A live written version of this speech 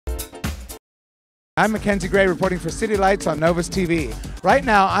I'm Mackenzie Grey reporting for City Lights on Novus TV. Right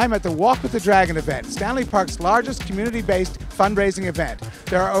now, I'm at the Walk with the Dragon event, Stanley Park's largest community-based fundraising event.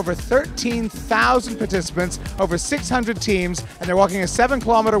 There are over 13,000 participants, over 600 teams, and they're walking a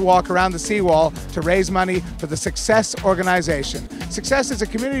 7-kilometer walk around the seawall to raise money for the S.U.C.C.E.S.S organization. S.U.C.C.E.S.S is a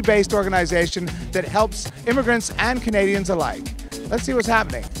community-based organization that helps immigrants and Canadians alike. Let's see what's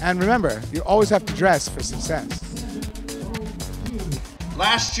happening. And remember, you always have to dress for success.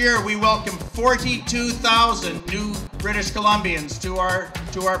 Last year, we welcomed 42,000 new British Columbians to our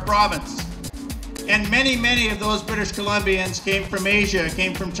province. And many of those British Columbians came from Asia,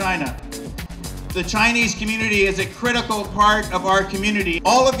 came from China. The Chinese community is a critical part of our community.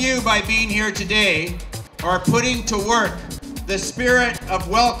 All of you, by being here today, are putting to work the spirit of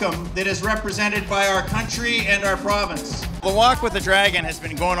welcome that is represented by our country and our province. The Walk with the Dragon has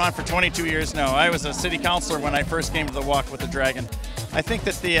been going on for 22 years now. I was a city councillor when I first came to the Walk with the Dragon. I think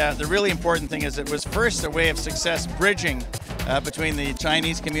that the really important thing is it was first a way of success bridging between the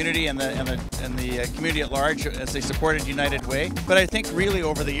Chinese community and the community at large as they supported United Way. But I think really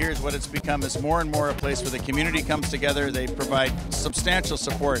over the years what it's become is more and more a place where the community comes together. They provide substantial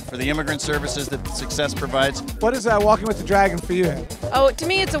support for the immigrant services that S.U.C.C.E.S.S provides. What is Walking with the Dragon for you? Oh, to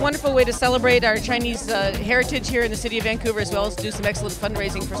me it's a wonderful way to celebrate our Chinese heritage here in the city of Vancouver, as well as do some excellent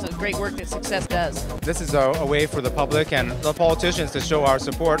fundraising for some great work that S.U.C.C.E.S.S does. This is a way for the public and the politicians to show our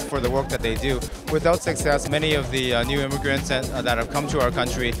support for the work that they do. Without S.U.C.C.E.S.S, many of the new immigrants that have come to our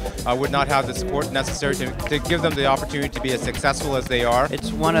country would not have the support necessary to give them the opportunity to be as successful as they are.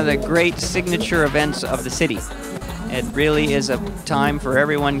 It's one of the great signature events of the city. It really is a time for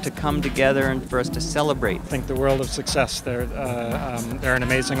everyone to come together and for us to celebrate. I think the world of S.U.C.C.E.S.S. They're an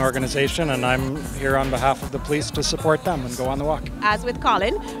amazing organization, and I'm here on behalf of the police to support them and go on the walk. As with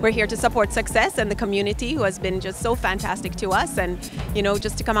Colin, we're here to support S.U.C.C.E.S.S and the community, who has been just so fantastic to us, and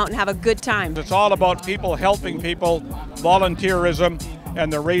just to come out and have a good time. It's all about people helping people, volunteerism,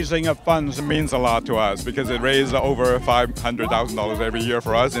 and the raising of funds. It means a lot to us because it raises over $500,000 every year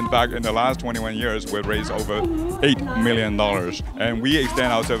for us. In fact, in the last 21 years, we've raised over $8 million. And we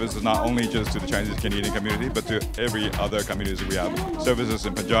extend our services not only just to the Chinese Canadian community, but to every other community. We have services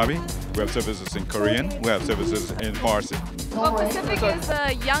in Punjabi, we have services in Korean, we have services in Farsi. Well, Pacific is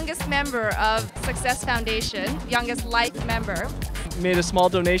the youngest member of S.U.C.C.E.S.S Foundation, youngest life member. Made a small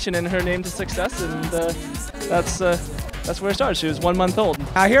donation in her name to S.U.C.C.E.S.S, and that's where it started. She was 1 month old.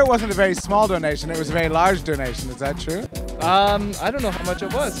 I hear it wasn't a very small donation, it was a very large donation. Is that true? I don't know how much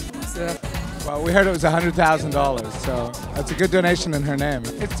it was. Yeah. Well, we heard it was $100,000, so that's a good donation in her name.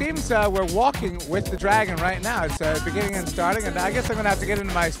 It seems we're walking with the dragon right now. It's beginning and starting, and I guess I'm going to have to get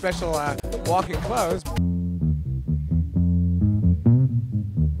into my special walking clothes.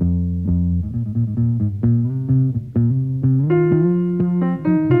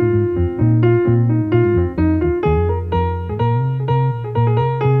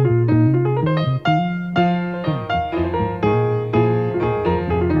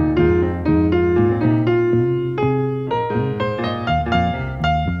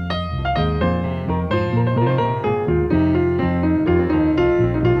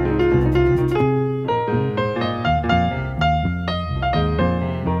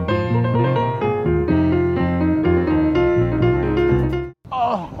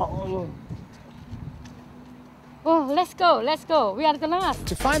 Oh, let's go. We are the last.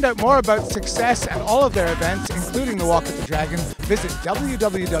 To find out more about S.U.C.C.E.S.S and all of their events, including the Walk with the Dragon, visit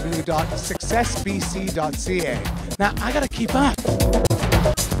www.successbc.ca. Now, I gotta keep up.